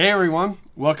Hey everyone,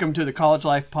 welcome to the College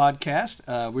Life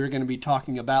Podcast. We're going to be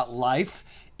talking about life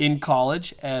in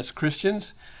college as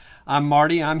Christians. I'm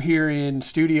Marty. I'm here in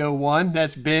Studio 1.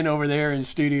 That's Ben over there in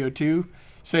Studio 2.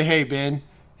 Say hey, Ben.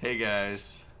 Hey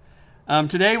guys.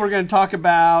 Today we're going to talk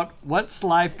about what's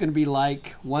life going to be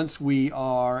like once we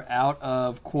are out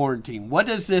of quarantine. What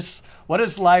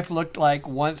does life look like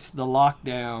once the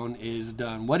lockdown is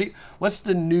done? What's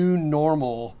the new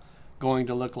normal going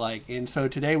to look like? And so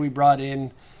today we brought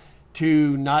in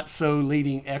two not so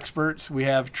leading experts. We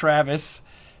have Travis.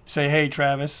 Say hey,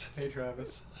 Travis. Hey,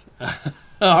 Travis.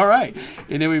 All right.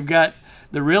 And then we've got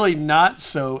the really not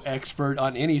so expert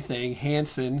on anything,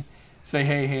 Hanson. Say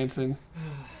hey, Hanson.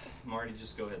 Marty,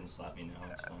 just go ahead and slap me now.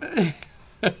 It's fine.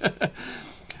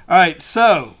 All right.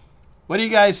 So, what do you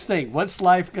guys think? What's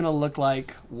life going to look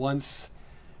like once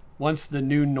the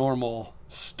new normal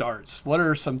starts? What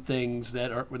are some things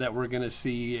that we're going to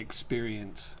see,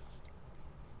 experience?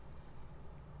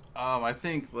 I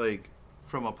think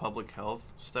from a public health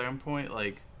standpoint,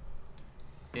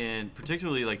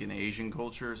 particularly in Asian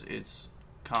cultures, it's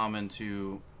common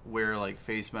to wear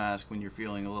face masks when you're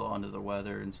feeling a little under the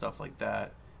weather and stuff like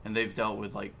that. And they've dealt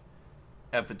with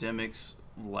epidemics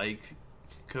like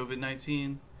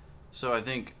COVID-19. So I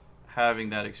think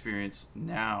having that experience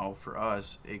now for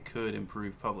us, it could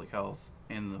improve public health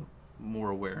and the more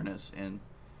awareness and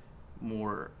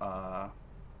more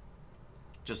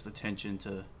just attention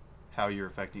to how you're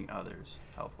affecting others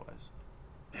health-wise.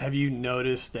 Have you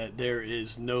noticed that there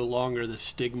is no longer the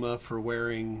stigma for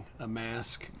wearing a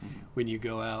mask when you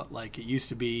go out? Like it used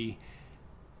to be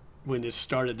when this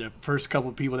started, the first couple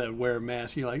of people that would wear a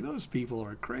mask, you're like, those people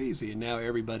are crazy. And now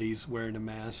everybody's wearing a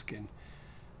mask. And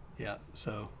yeah,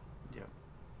 so yeah.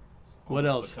 What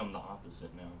else? Become the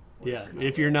opposite now. Yeah,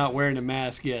 if you're not wearing a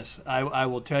mask, yes. I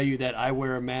will tell you that I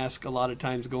wear a mask a lot of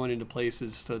times going into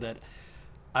places so that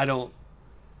I don't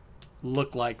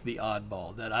look like the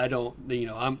oddball. That I don't,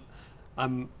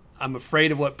 I'm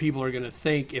afraid of what people are going to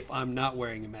think if I'm not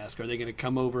wearing a mask. Are they going to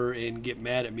come over and get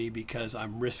mad at me because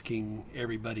I'm risking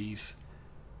everybody's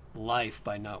life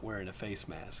by not wearing a face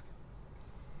mask?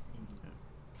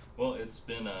 Well, it's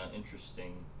been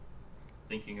interesting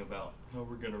thinking about how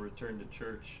we're going to return to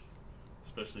church,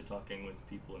 especially talking with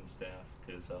people and staff,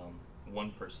 because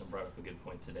one person brought up a good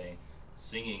point today.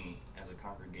 Singing as a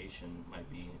congregation might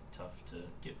be tough to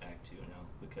get back to now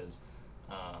because,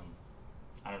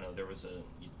 I don't know, there was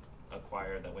a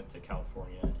choir that went to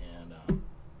California and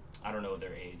I don't know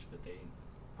their age, but they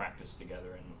practiced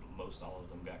together and most all of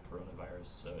them got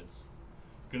coronavirus. So it's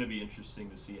going to be interesting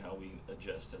to see how we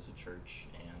adjust as a church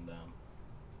and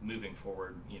moving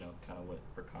forward, kind of what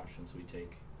precautions we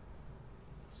take.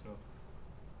 So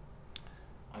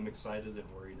I'm excited and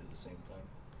worried at the same time.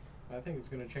 I think it's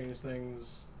going to change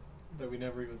things that we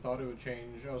never even thought it would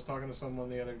change. I was talking to someone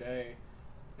the other day,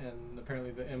 and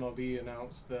apparently the MLB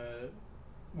announced that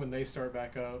when they start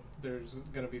back up, there's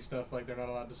going to be stuff like they're not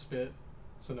allowed to spit,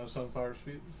 so no sunflower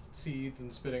seeds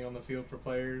and spitting on the field for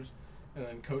players, and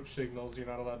then coach signals you're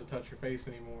not allowed to touch your face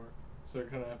anymore. So they're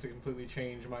going to have to completely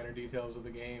change minor details of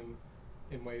the game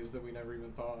in ways that we never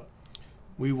even thought.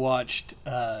 We watched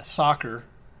soccer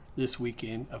this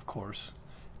weekend, of course,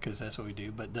 because that's what we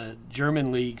do. But the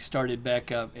German league started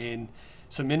back up, and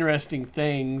some interesting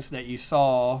things that you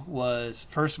saw was,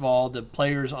 first of all, the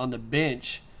players on the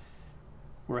bench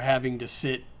were having to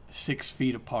sit 6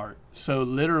 feet apart. So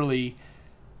literally,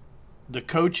 the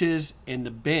coaches and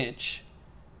the bench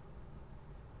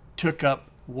took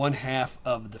up one half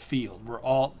of the field. We're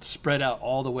all spread out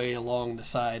all the way along the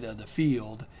side of the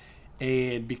field.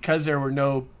 And because there were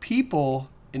no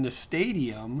people in the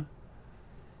stadium,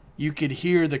 you could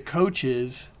hear the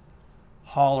coaches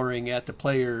hollering at the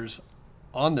players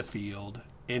on the field.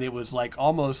 And it was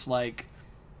almost like,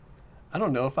 I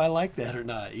don't know if I like that or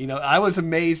not. I was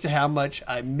amazed at how much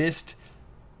I missed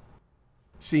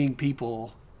seeing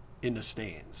people in the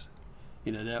stands.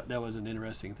 That was an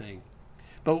interesting thing.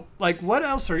 But what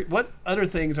other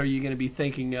things are you going to be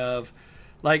thinking of?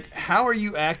 How are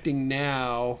you acting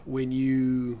now when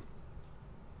you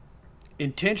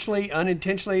intentionally,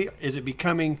 unintentionally, is it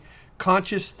becoming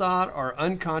conscious thought or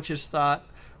unconscious thought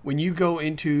when you go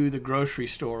into the grocery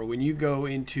store, when you go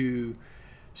into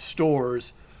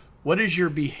stores? What is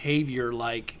your behavior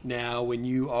like now when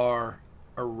you are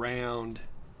around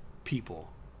people?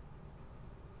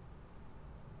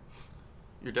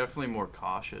 You're definitely more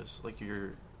cautious.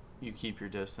 You keep your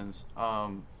distance.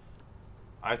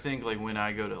 I think when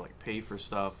I go to pay for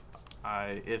stuff,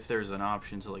 if there's an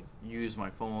option to use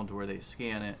my phone to where they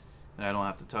scan it and I don't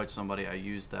have to touch somebody, I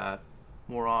use that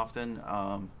more often.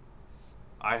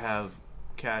 I have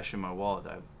cash in my wallet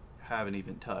that I've haven't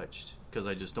even touched because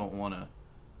I just don't want to,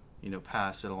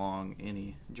 pass it along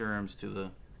any germs to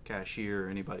the cashier or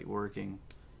anybody working.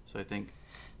 So I think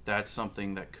that's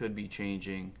something that could be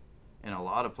changing in a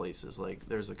lot of places. Like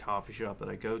there's a coffee shop that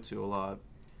I go to a lot,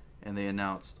 and they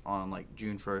announced on like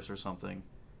June 1st or something,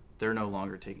 they're no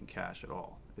longer taking cash at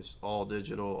all. It's all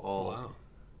digital, all Wow.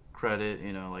 credit,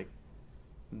 like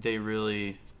they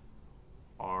really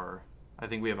are. I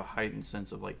think we have a heightened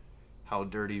sense of like how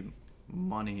dirty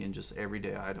money and just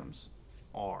everyday items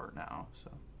are now.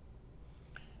 So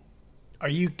Are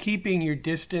you keeping your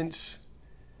distance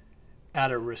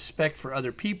out of respect for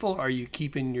other people? Are you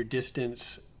keeping your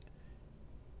distance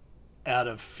out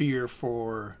of fear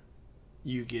for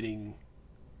you getting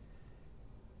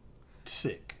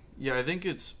sick? yeah, I think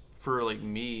it's for like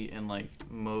me and like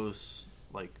most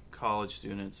like college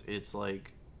students, it's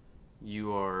like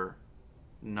you are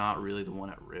not really the one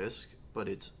at risk, but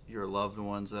it's your loved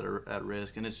ones that are at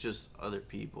risk, and it's just other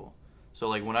people. So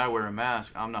like when I wear a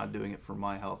mask, I'm not doing it for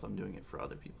my health, I'm doing it for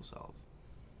other people's health.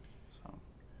 So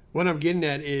What I'm getting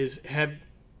at is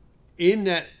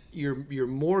you're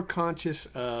more conscious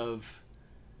of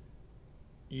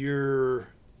your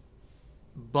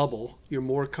bubble, you're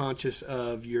more conscious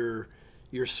of your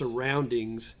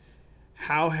surroundings.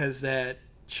 How has that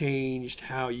changed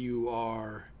how you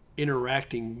are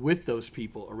interacting with those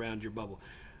people around your bubble?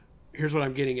 Here's what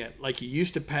I'm getting at. Like you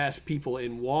used to pass people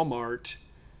in Walmart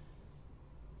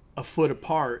a foot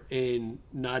apart and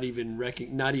not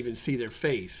even see their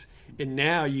face. And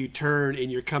now you turn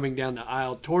and you're coming down the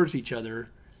aisle towards each other.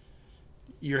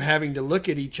 You're having to look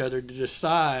at each other to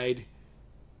decide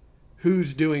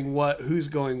who's doing what, who's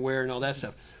going where, and all that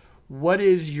stuff. What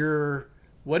is your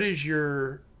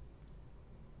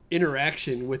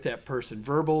interaction with that person?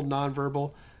 Verbal,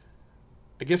 nonverbal?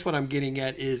 I guess what I'm getting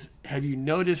at is, have you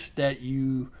noticed that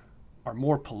you are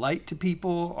more polite to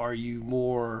people? Are you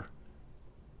more,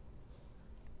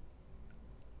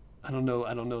 I don't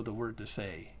know the word to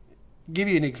say. Give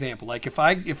you an example. Like if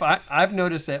I've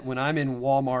noticed that when I'm in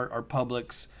Walmart or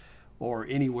Publix or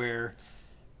anywhere,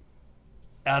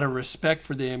 out of respect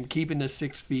for them, keeping the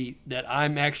 6 feet, that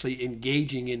I'm actually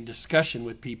engaging in discussion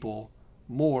with people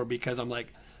more because I'm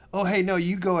like, oh, hey, no,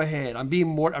 you go ahead. I'm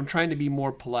trying to be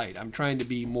more polite. I'm trying to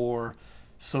be more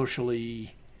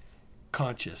socially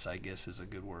conscious, I guess is a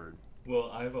good word.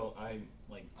 Well, I've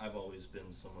always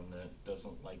been someone that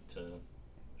doesn't like to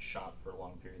shop for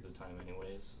long periods of time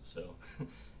anyways, so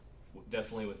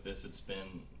definitely with this it's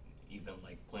been even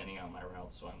like planning out my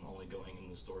route, so I'm only going in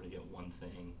the store to get one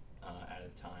thing at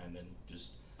a time, and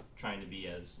just trying to be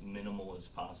as minimal as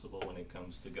possible when it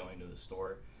comes to going to the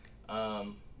store.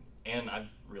 And I've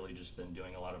really just been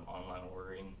doing a lot of online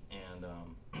ordering and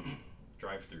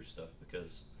drive-through stuff,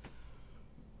 because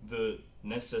the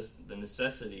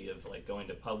necessity of like going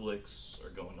to Publix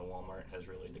or going to Walmart has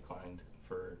really declined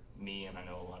for me, and I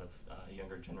know a lot of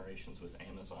younger generations with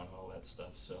Amazon and all that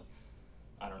stuff. So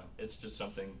I don't know, it's just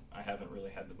something I haven't really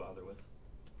had to bother with.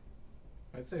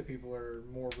 I'd say people are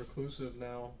more reclusive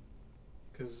now,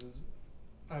 because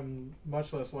I'm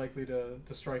much less likely to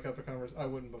strike up a conversation. I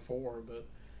wouldn't before, but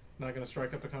not going to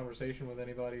strike up a conversation with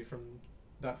anybody from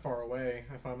that far away.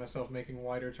 I find myself making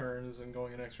wider turns and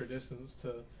going an extra distance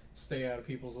to stay out of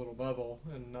people's little bubble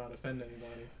and not offend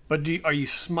anybody. But are you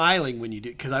smiling when you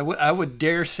do? Because I would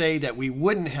dare say that we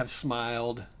wouldn't have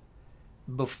smiled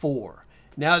before.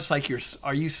 Now it's like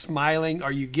are you smiling?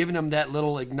 Are you giving them that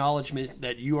little acknowledgement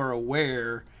that you are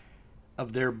aware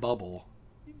of their bubble?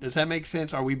 Does that make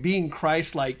sense? Are we being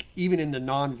Christ-like even in the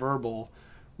nonverbal,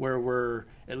 where we're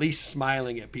at least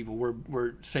smiling at people?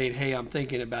 We're saying, hey, I'm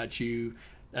thinking about you.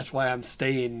 That's why I'm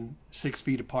staying 6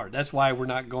 feet apart. That's why we're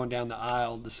not going down the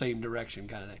aisle the same direction,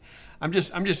 kind of thing. I'm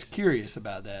just curious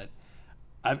about that.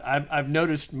 I've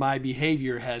noticed my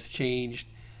behavior has changed.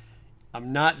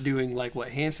 I'm not doing like what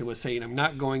Hanson was saying. I'm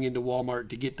not going into Walmart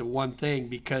to get the one thing,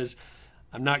 because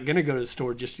I'm not going to go to the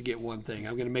store just to get one thing.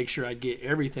 I'm going to make sure I get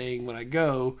everything when I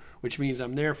go, which means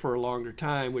I'm there for a longer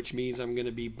time, which means I'm going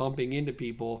to be bumping into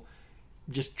people,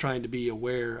 just trying to be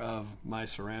aware of my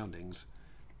surroundings.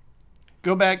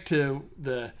 Go back to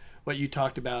what you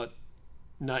talked about,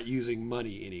 not using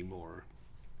money anymore.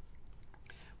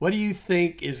 What do you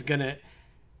think is going to,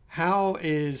 how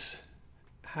is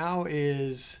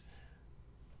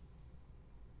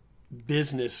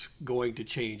business going to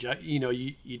change?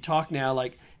 You talk now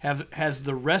like, has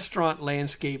the restaurant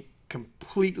landscape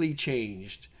completely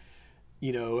changed?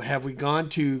 Have we gone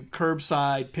to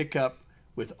curbside pickup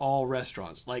with all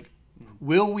restaurants? Like,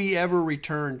 will we ever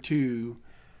return to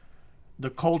the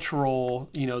cultural,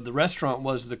 the restaurant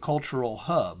was the cultural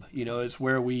hub, it's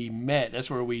where we met.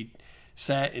 That's where we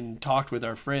sat and talked with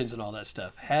our friends and all that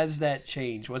stuff. Has that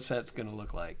changed? What's that going to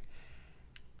look like?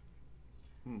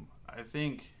 I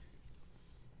think,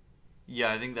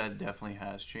 yeah, I think that definitely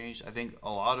has changed. I think a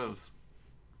lot of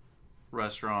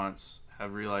restaurants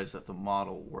have realized that the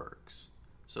model works.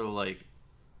 So, like,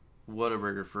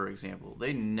 Whataburger, for example,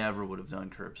 they never would have done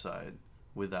curbside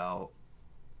without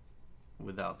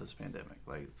this pandemic,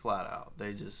 like, flat out.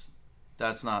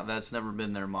 That's never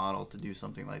been their model to do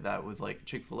something like that. With, like,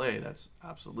 Chick-fil-A, that's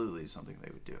absolutely something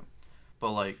they would do.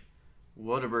 But, like,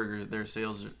 Whataburger, their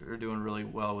sales are doing really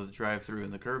well with drive-through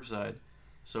and the curbside,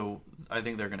 so I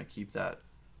think they're going to keep that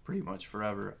pretty much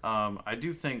forever. I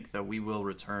do think that we will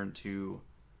return to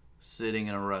sitting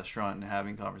in a restaurant and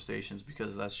having conversations,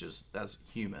 because that's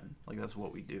human. Like, that's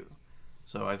what we do.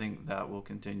 So I think that will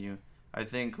continue. I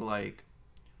think, like,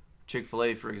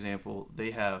 Chick-fil-A, for example,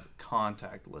 they have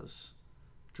contactless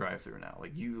drive-through now.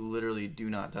 Like, you literally do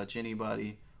not touch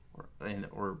anybody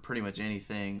or pretty much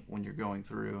anything when you're going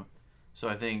through. So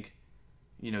I think,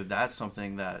 that's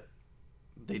something that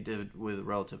they did with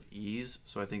relative ease.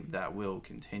 So I think that will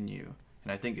continue,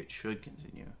 and I think it should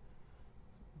continue.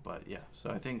 But yeah, so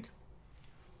I think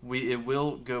it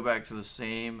will go back to the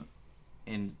same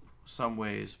in some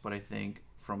ways, but I think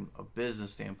from a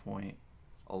business standpoint,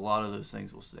 a lot of those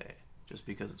things will stay just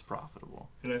because it's profitable.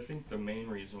 And I think the main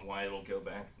reason why it'll go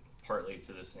back partly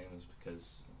to the same is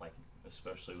because, like,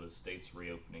 especially with states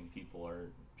reopening, people are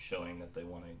showing that they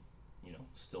want to,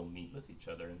 still meet with each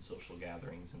other in social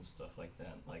gatherings and stuff like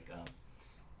that. Like,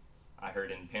 I heard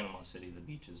in Panama City the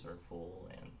beaches are full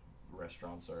and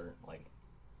restaurants are, like,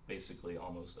 basically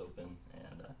almost open,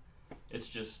 and it's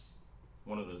just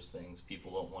one of those things.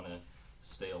 People don't want to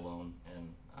stay alone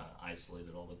and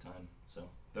isolated all the time, so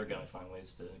they're going to find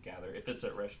ways to gather. If it's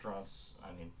at restaurants,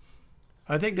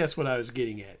 I think that's what I was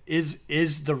getting at.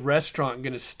 Is the restaurant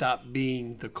going to stop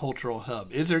being the cultural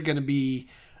hub? Is there going to be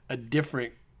a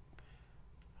different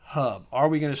hub? Are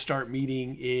we going to start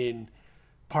meeting in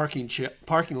parking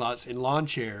lots in lawn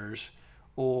chairs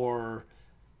or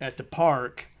at the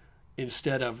park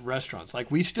instead of restaurants?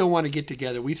 Like, we still want to get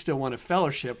together. We still want to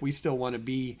fellowship. We still want to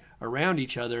be around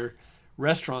each other.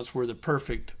 Restaurants were the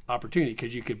perfect opportunity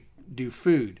because you could do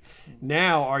food.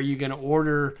 Now, are you going to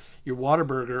order your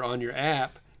Whataburger on your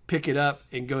app, pick it up,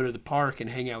 and go to the park and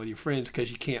hang out with your friends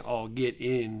because you can't all get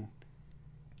in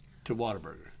to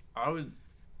Whataburger?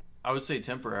 I would say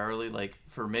temporarily, like,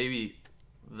 for maybe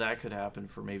that could happen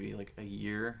for maybe like a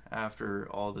year after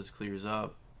all this clears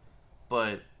up.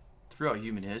 But throughout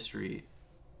human history,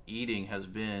 eating has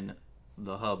been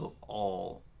the hub of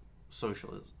all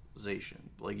socialization.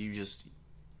 Like,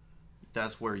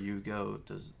 that's where you go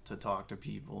to talk to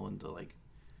people and to, like,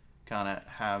 kind of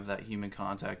have that human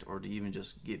contact, or to even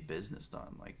just get business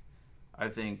done. Like, I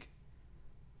think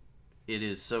it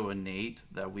is so innate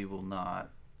that we will not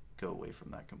go away from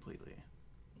that completely.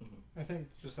 I think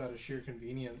just out of sheer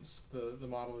convenience, the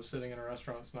model of sitting in a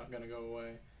restaurant is not going to go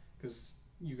away, because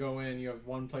you go in, you have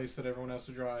one place that everyone has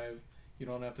to drive. You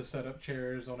don't have to set up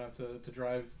chairs, don't have to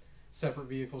drive separate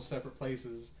vehicles, separate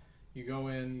places. You go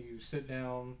in, you sit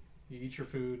down, you eat your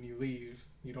food, and you leave.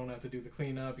 You don't have to do the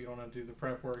cleanup, you don't have to do the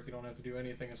prep work, you don't have to do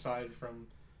anything aside from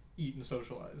eat and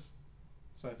socialize.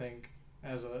 So I think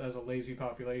as a lazy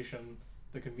population,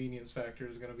 the convenience factor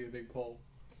is going to be a big pull.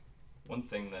 one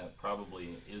thing that probably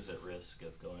is at risk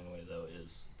of going away, though,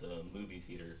 is the movie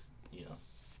theater,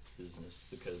 business,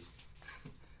 because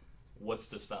what's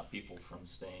to stop people from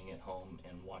staying at home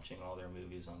and watching all their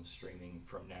movies on streaming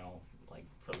from now, like,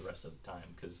 for the rest of the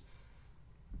time? Because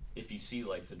if you see,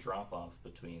 like, the drop-off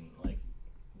between, like,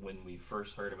 when we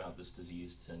first heard about this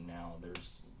disease to now,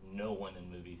 there's no one in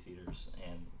movie theaters,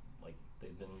 and, like,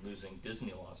 they've been losing.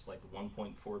 Disney lost, like,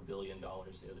 $1.4 billion the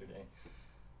other day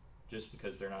just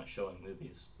because they're not showing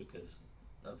movies because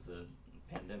of the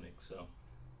pandemic. So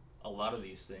a lot of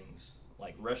these things,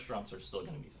 like, restaurants are still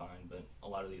going to be fine, but a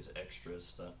lot of these extra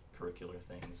stuff, curricular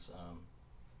things,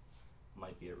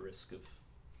 might be at risk of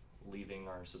leaving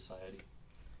our society.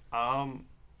 I'm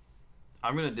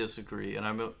going to disagree, and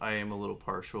I am a little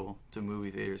partial to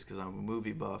movie theaters because I'm a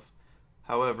movie buff.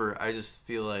 However, I just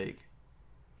feel like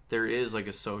there is, like,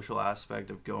 a social aspect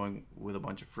of going with a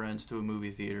bunch of friends to a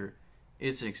movie theater.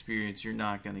 It's an experience. You're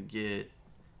not going to get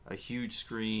a huge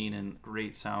screen and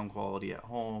great sound quality at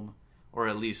home, or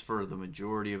at least for the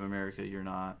majority of America, you're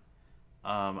not.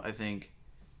 I think,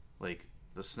 like,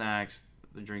 the snacks,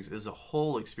 the drinks is a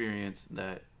whole experience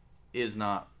that is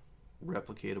not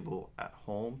replicatable at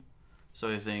home. So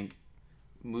I think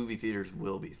movie theaters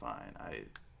will be fine.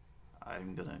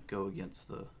 I'm going to go against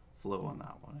the flow on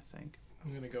that one, I think.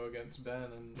 I'm going to go against Ben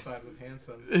and side with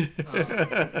Hanson.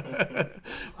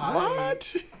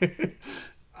 What?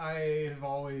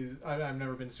 I've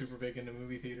never been super big into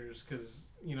movie theaters because,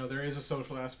 there is a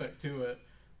social aspect to it,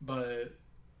 but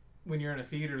when you're in a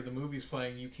theater, the movie's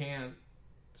playing, you can't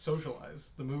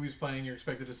socialize. The movie's playing, you're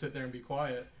expected to sit there and be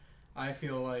quiet. I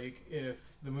feel like if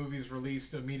the movie's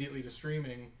released immediately to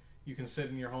streaming, you can sit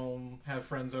in your home, have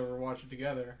friends over, watch it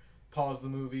together, pause the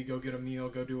movie, go get a meal,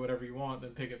 go do whatever you want,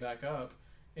 then pick it back up,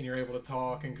 and you're able to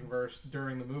talk and converse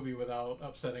during the movie without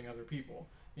upsetting other people.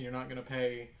 And you're not going to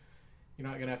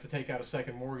have to take out a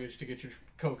second mortgage to get your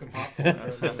Coke and popcorn.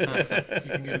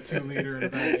 You can get a 2-liter and a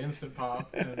bag of Instant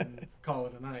Pop and call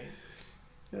it a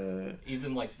night.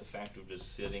 Even like the fact of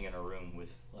just sitting in a room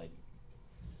with like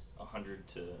 100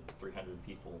 to 300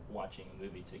 people watching a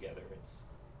movie together,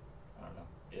 I don't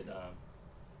know.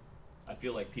 I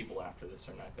feel like people after this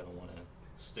are not going to want to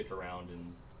stick around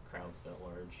in crowds that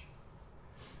large.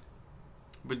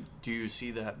 But do you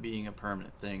see that being a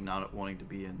permanent thing, not wanting to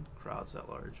be in crowds that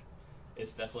large?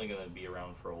 It's definitely going to be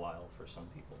around for a while for some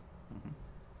people. Mm-hmm.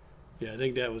 Yeah, I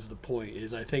think that was the point.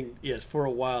 I think, yes, for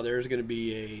a while there's going to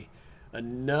be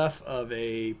enough of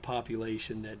a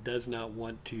population that does not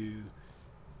want to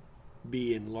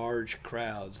be in large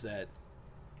crowds, that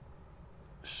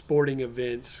sporting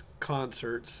events,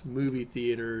 concerts, movie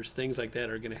theaters, things like that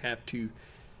are going to have to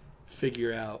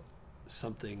figure out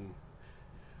something.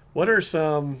 What are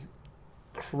some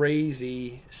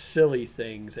crazy, silly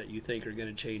things that you think are going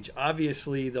to change?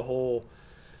 Obviously, the whole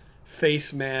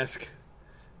face mask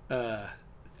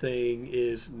thing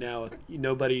is now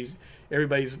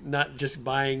everybody's not just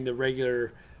buying the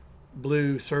regular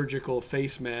blue surgical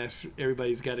face mask.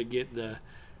 Everybody's got to get the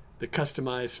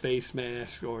customized face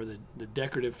mask or the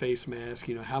decorative face mask.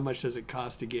 How much does it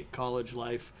cost to get College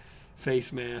Life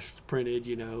face masks printed,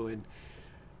 and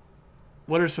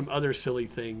what are some other silly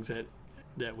things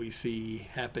that we see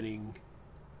happening?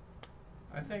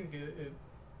 I think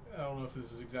I don't know if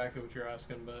this is exactly what you're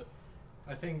asking, but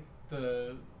I think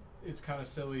it's kind of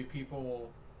silly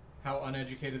how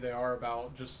uneducated they are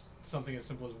about just something as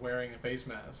simple as wearing a face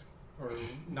mask or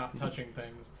not touching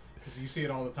things. Because you see it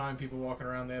all the time, people walking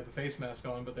around, they have the face mask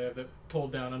on, but they have it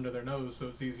pulled down under their nose so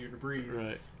it's easier to breathe,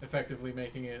 right, effectively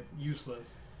making it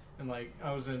useless. And I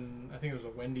was I think it was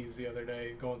a Wendy's the other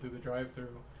day, going through the drive-thru,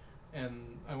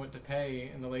 and I went to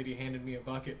pay, and the lady handed me a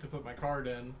bucket to put my card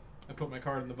in. I put my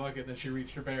card in the bucket, then she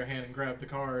reached her bare hand and grabbed the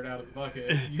card out of the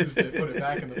bucket, used it, put it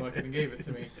back in the bucket, and gave it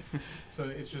to me. So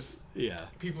it's just,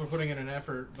 people are putting in an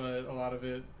effort, but a lot of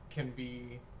it can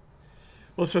be...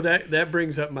 Well, so that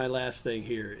brings up my last thing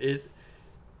here.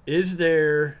 Is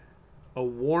there a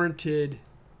warranted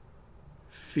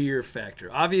fear factor?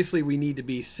 Obviously, we need to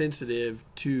be sensitive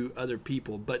to other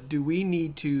people, but do we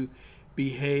need to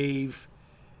behave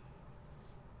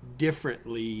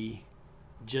differently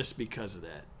just because of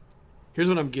that? Here's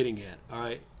what I'm getting at, all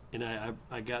right? And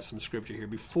I got some scripture here.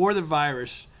 Before the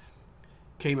virus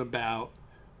came about,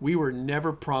 we were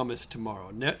never promised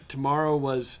tomorrow. Tomorrow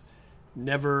was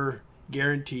never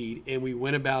guaranteed, and we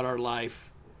went about our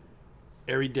life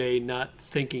every day not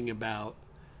thinking about,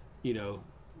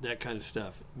 that kind of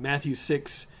stuff. Matthew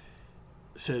 6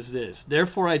 says this: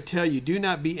 "Therefore I tell you, do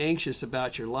not be anxious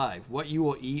about your life, what you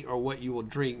will eat or what you will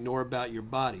drink, nor about your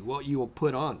body, what you will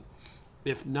put on.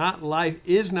 Is not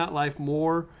life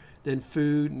more than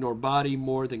food, nor body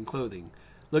more than clothing?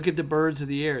 Look at the birds of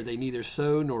the air. They neither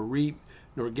sow nor reap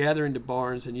nor gather into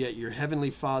barns, and yet your heavenly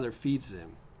Father feeds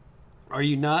them. Are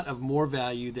you not of more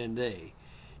value than they?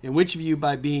 And which of you,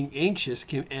 by being anxious,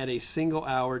 can add a single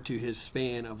hour to his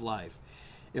span of life?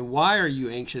 And why are you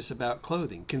anxious about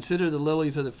clothing? Consider the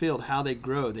lilies of the field, how they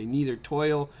grow. They neither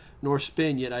toil nor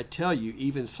spin. Yet I tell you,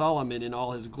 even Solomon in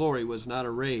all his glory was not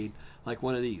arrayed like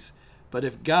one of these. But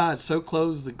if God so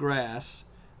clothes the grass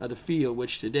of the field,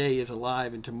 which today is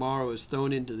alive and tomorrow is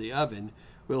thrown into the oven,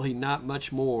 will he not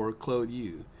much more clothe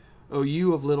you, O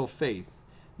you of little faith?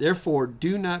 Therefore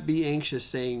do not be anxious,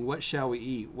 saying, what shall we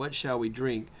eat? What shall we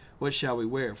drink? What shall we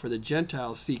wear? For the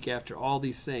Gentiles seek after all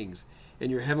these things, and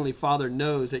your heavenly Father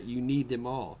knows that you need them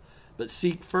all. But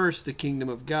seek first the kingdom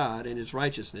of God and his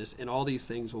righteousness, and all these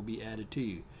things will be added to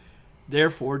you.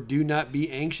 Therefore do not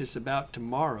be anxious about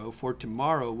tomorrow, for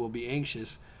tomorrow will be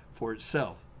anxious for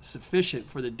itself. Sufficient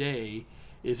for the day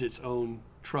is its own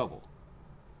trouble."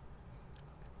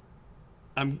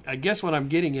 I guess what I'm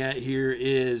getting at here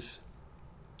is,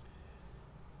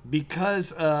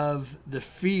 because of the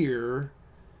fear,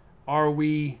 have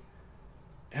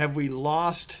we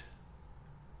lost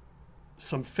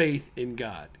some faith in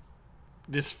God?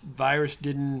 This virus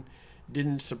didn't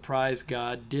surprise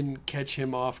God, didn't catch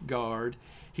him off guard.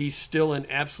 He's still in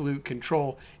absolute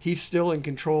control. He's still in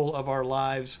control of our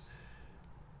lives,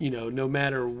 no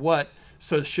matter what.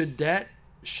 So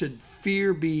should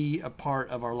fear be a part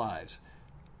of our lives?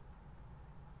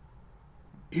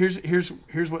 Here's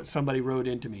what somebody wrote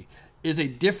into me. Is a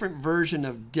different version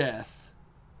of death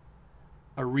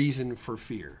a reason for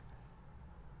fear?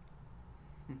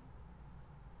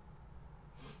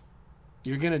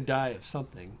 You're going to die of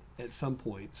something at some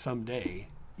point, someday,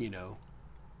 Yeah,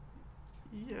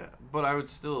 but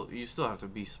you still have to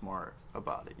be smart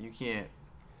about it. You can't,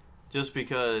 just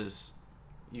because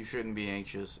you shouldn't be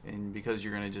anxious and because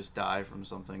you're going to just die from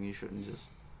something, you shouldn't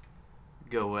just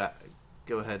go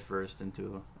head first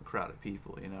into a crowd of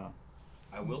people,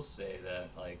 I will say that,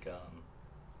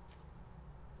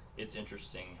 it's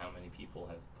interesting how many people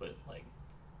have put,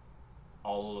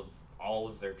 all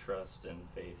of their trust and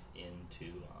faith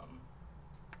into,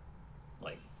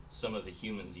 some of the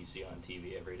humans you see on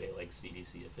TV every day, like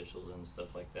CDC officials and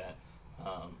stuff like that,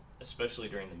 especially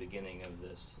during the beginning of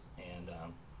this, and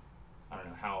I don't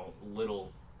know how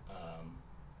little,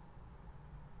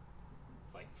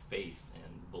 faith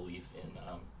and belief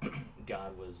in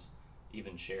God was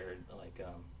even shared.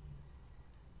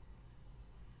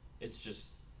 It's just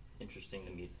interesting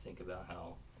to me to think about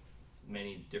how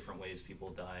many different ways people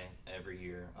die every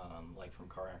year, from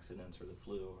car accidents or the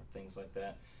flu or things like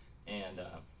that, and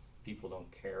people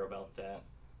don't care about that.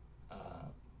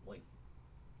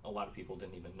 A lot of people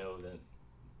didn't even know that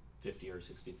 50 or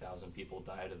 60,000 people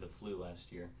died of the flu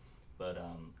last year, but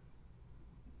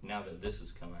now that this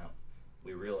has come out,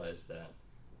 we realize that,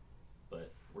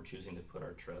 but we're choosing to put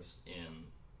our trust in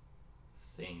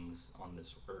things on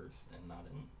this earth and not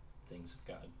in things of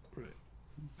God. Right.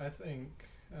 I think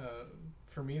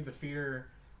for me, the fear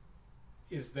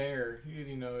is there.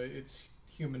 It's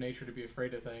human nature to be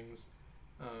afraid of things.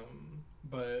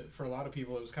 But for a lot of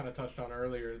people, it was kind of touched on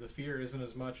earlier, the fear isn't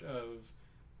as much of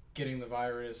getting the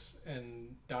virus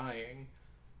and dying.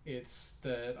 It's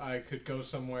that I could go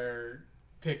somewhere,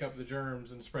 pick up the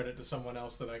germs, and spread it to someone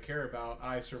else that I care about.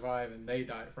 I survive and they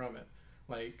die from it.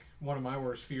 One of my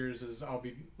worst fears is I'll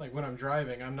be, when I'm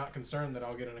driving, I'm not concerned that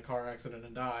I'll get in a car accident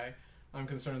and die. I'm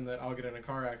concerned that I'll get in a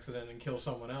car accident and kill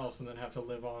someone else and then have to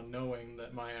live on knowing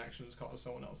that my actions caused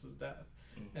someone else's death.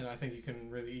 Mm-hmm. And I think you can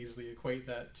really easily equate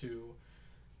that to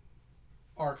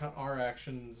our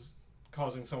actions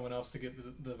causing someone else to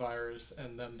get the virus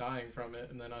and them dying from it,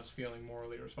 and then us feeling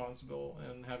morally responsible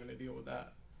and having to deal with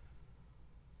that.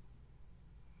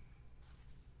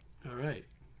 All right.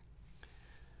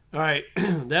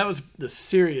 That was the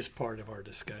serious part of our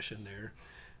discussion there.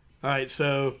 All right,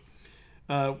 so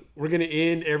we're going to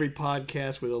end every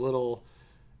podcast with a little,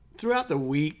 throughout the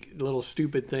week, little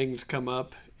stupid things come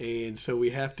up, and so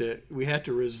we have to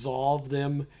resolve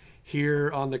them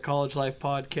here on the College Life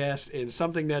Podcast. And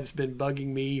something that's been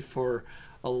bugging me for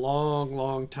a long,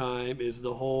 long time is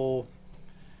the whole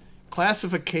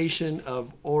classification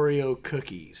of Oreo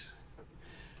cookies.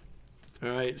 All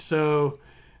right, so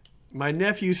my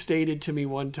nephew stated to me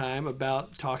one time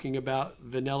about talking about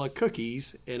vanilla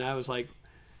cookies, and I was like,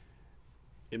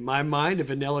 in my mind, a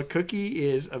vanilla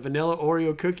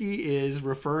Oreo cookie is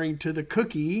referring to the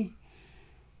cookie,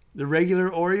 the regular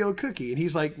Oreo cookie. And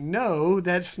he's like, no,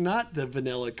 that's not the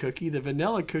vanilla cookie. The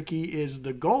vanilla cookie is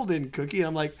the golden cookie. And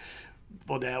I'm like,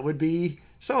 well, that would be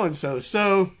so-and-so.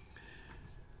 So,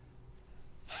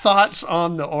 thoughts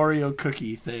on the Oreo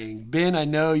cookie thing? Ben, I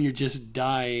know you're just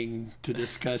dying to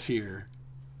discuss here.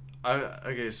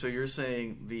 Okay, so you're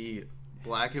saying the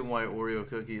black and white Oreo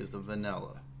cookie is the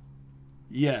vanilla.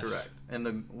 Yes. Correct.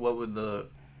 And what would the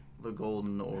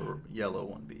golden or yellow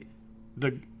one be?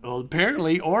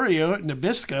 Apparently Oreo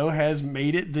Nabisco has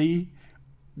made it the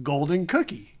golden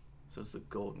cookie. So it's the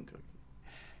golden cookie.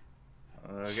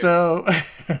 Okay.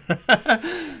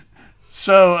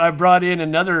 So I brought in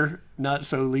another not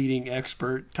so leading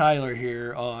expert, Tyler,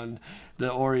 here on the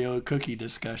Oreo cookie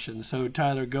discussion. So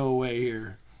Tyler, go away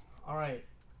here. All right.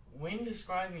 When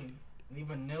describing the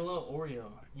vanilla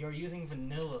Oreo, you're using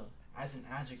vanilla as an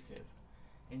adjective.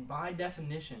 And by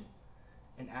definition,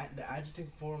 the adjective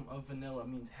form of vanilla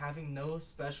means having no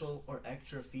special or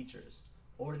extra features,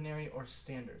 ordinary or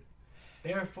standard.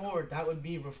 Therefore, that would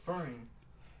be referring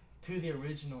to the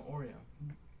original Oreo.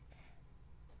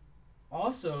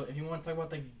 Also, if you want to talk about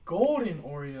the golden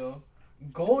Oreo,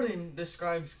 golden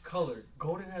describes color.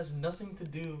 Golden has nothing to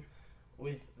do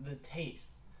with the taste.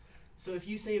 So if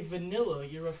you say vanilla,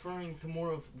 you're referring to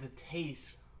more of the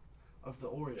taste of the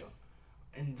Oreo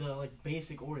and the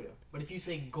basic Oreo. But if you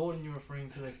say golden, you're referring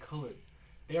to the color.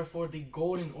 Therefore, the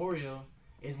golden Oreo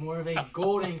is more of a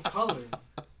golden color.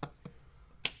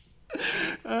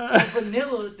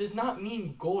 Vanilla does not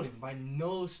mean golden by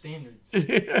no standards.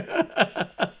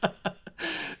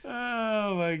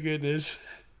 Oh my goodness.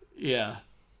 Yeah.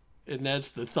 And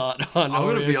that's the thought on I'm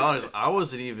gonna Oreo. be honest. I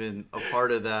wasn't even a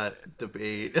part of that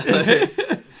debate.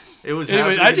 It was.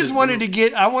 Anyway, happening I just to wanted Zoom.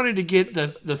 to get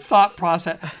the thought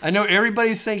process. I know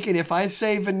everybody's thinking if I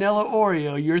say vanilla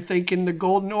Oreo, you're thinking the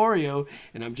golden Oreo,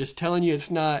 and I'm just telling you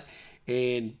it's not.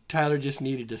 And Tyler just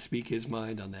needed to speak his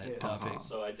mind on that Yeah. topic.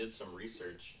 So I did some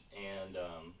research, and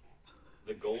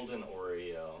the golden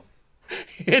Oreo.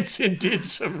 Henson did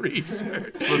some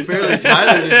research. But apparently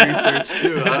Tyler did research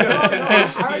too. No, Huh? no, I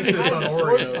already Thesis had on the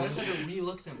sources. Oreos. I just had to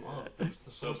re-look them up. That's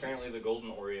the So sources. apparently, the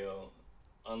golden Oreo,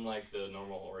 unlike the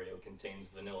normal Oreo, contains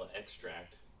vanilla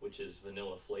extract, which is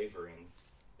vanilla flavoring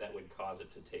that would cause it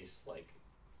to taste like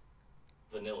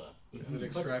vanilla. Is it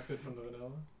extracted from the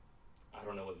vanilla? I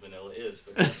don't know what vanilla is,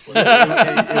 but that's what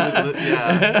Yeah.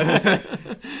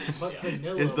 But Yeah.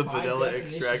 vanilla Is the by vanilla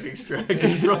definition, extract is extracted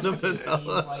an from the adjective. It means,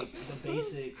 vanilla? like the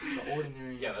basic, the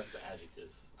ordinary. Yeah, that's the adjective.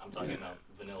 I'm talking about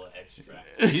vanilla extract.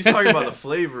 He's talking about the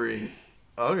flavoring.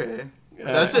 Okay.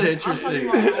 That's an I'm interesting.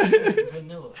 talking about actual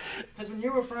vanilla. Because when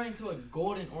you're referring to a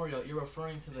golden Oreo, you're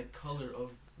referring to the color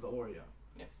of the Oreo.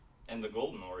 And the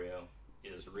golden Oreo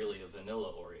is really a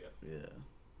vanilla Oreo. Yeah.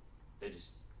 They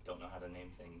just don't know how to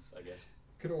name things, I guess.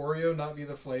 Could Oreo not be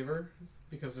the flavor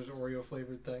because there's Oreo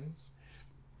flavored things?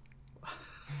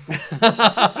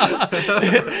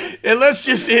 And let's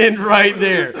just end right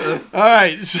there. All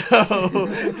right, so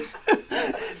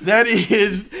that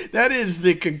is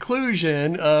the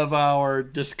conclusion of our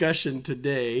discussion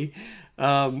today.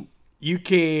 You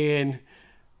can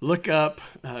look up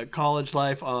College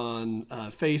Life on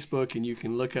Facebook, and you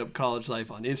can look up College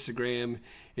Life on Instagram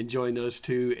and join those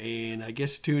two. And I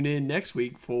guess tune in next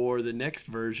week for the next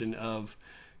version of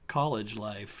College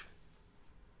Life.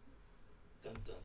 Dun, dun.